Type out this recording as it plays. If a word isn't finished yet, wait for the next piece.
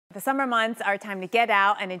The summer months are a time to get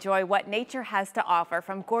out and enjoy what nature has to offer,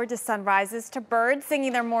 from gorgeous sunrises to birds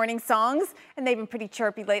singing their morning songs. And they've been pretty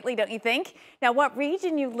chirpy lately, don't you think? Now, what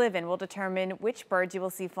region you live in will determine which birds you will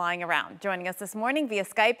see flying around. Joining us this morning via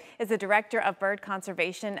Skype is the Director of Bird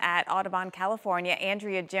Conservation at Audubon California,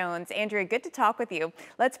 Andrea Jones. Andrea, good to talk with you.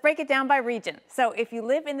 Let's break it down by region. So if you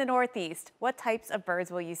live in the Northeast, what types of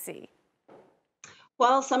birds will you see?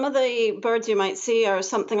 Well, some of the birds you might see are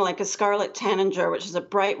something like a scarlet tanager, which is a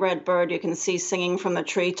bright red bird you can see singing from the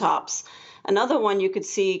treetops. Another one you could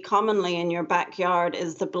see commonly in your backyard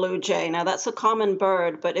is the blue jay. Now, that's a common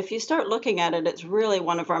bird, but if you start looking at it, it's really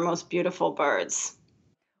one of our most beautiful birds.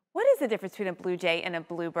 What is the difference between a blue jay and a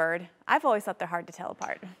bluebird? I've always thought they're hard to tell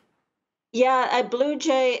apart. Yeah, a blue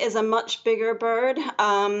jay is a much bigger bird,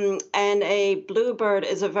 and a bluebird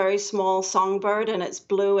is a very small songbird, and it's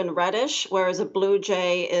blue and reddish, whereas a blue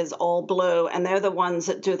jay is all blue, and they're the ones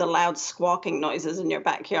that do the loud squawking noises in your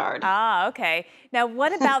backyard. Ah, okay. Now,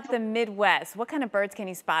 what about the Midwest? What kind of birds can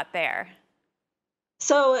you spot there?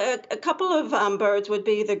 So a couple of birds would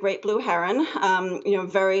be the great blue heron,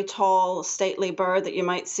 very tall, stately bird that you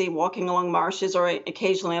might see walking along marshes or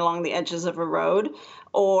occasionally along the edges of a road,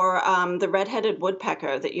 or the red-headed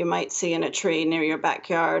woodpecker that you might see in a tree near your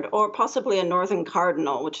backyard, or possibly a northern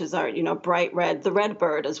cardinal, which is our, bright red, the red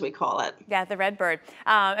bird as we call it. Yeah, the redbird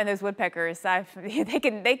and those woodpeckers. They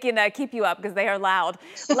can keep you up because they are loud.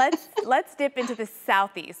 Let's dip into the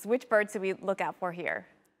Southeast. Which birds do we look out for here?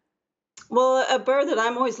 Well, a bird that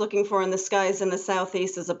I'm always looking for in the skies in the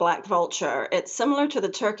southeast is a black vulture. It's similar to the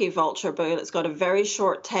turkey vulture, but it's got a very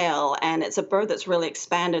short tail, and it's a bird that's really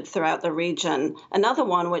expanded throughout the region. Another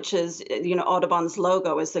one, which is, Audubon's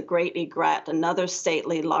logo, is the great egret, another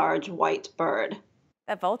stately, large, white bird.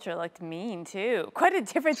 That vulture looked mean too. Quite a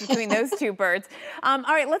difference between those two birds. All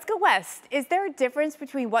right, let's go west. Is there a difference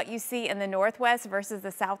between what you see in the Northwest versus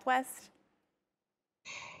the Southwest?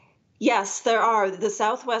 Yes, there are. The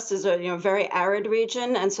Southwest is a very arid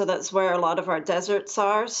region, and so that's where a lot of our deserts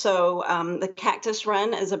are. So the cactus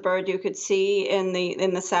wren is a bird you could see in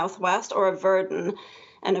the Southwest, or a verdin.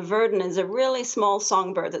 And a verdin is a really small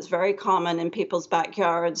songbird that's very common in people's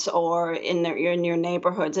backyards or in your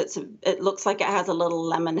neighborhoods. It looks like it has a little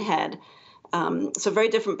lemon head. So very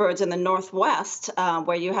different birds in the Northwest,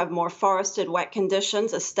 where you have more forested, wet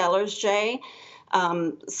conditions. A Steller's jay.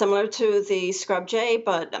 Similar to the scrub jay,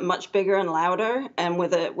 but much bigger and louder, and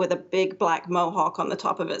with a big black mohawk on the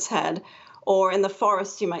top of its head. Or in the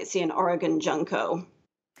forest, you might see an Oregon junco.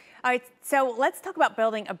 All right, so let's talk about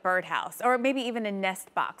building a birdhouse or maybe even a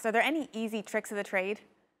nest box. Are there any easy tricks of the trade?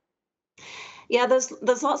 Yeah,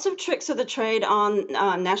 there's lots of tricks of the trade on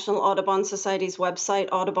National Audubon Society's website,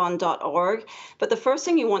 audubon.org. But the first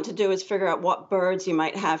thing you want to do is figure out what birds you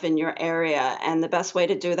might have in your area. And the best way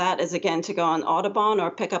to do that is, again, to go on Audubon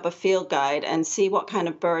or pick up a field guide and see what kind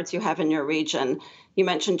of birds you have in your region. You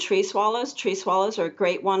mentioned tree swallows. Tree swallows are a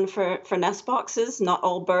great one for nest boxes. Not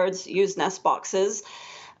all birds use nest boxes.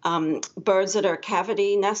 Birds that are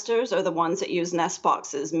cavity nesters are the ones that use nest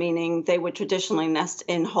boxes, meaning they would traditionally nest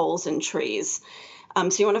in holes in trees. So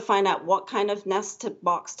you want to find out what kind of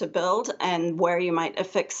box to build and where you might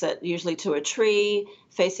affix it, usually to a tree,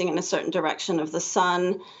 facing in a certain direction of the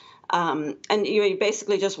sun. And you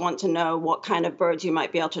basically just want to know what kind of birds you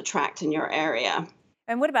might be able to attract in your area.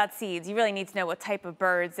 And what about seeds? You really need to know what type of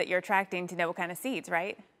birds that you're attracting to know what kind of seeds,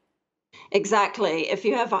 right? Exactly. If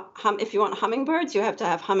you want hummingbirds, you have to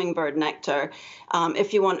have hummingbird nectar.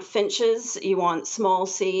 If you want finches, you want small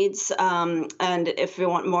seeds. And if you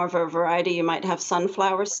want more of a variety, you might have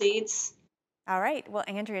sunflower seeds. All right. Well,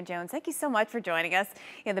 Andrea Jones, thank you so much for joining us.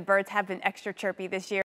 The birds have been extra chirpy this year.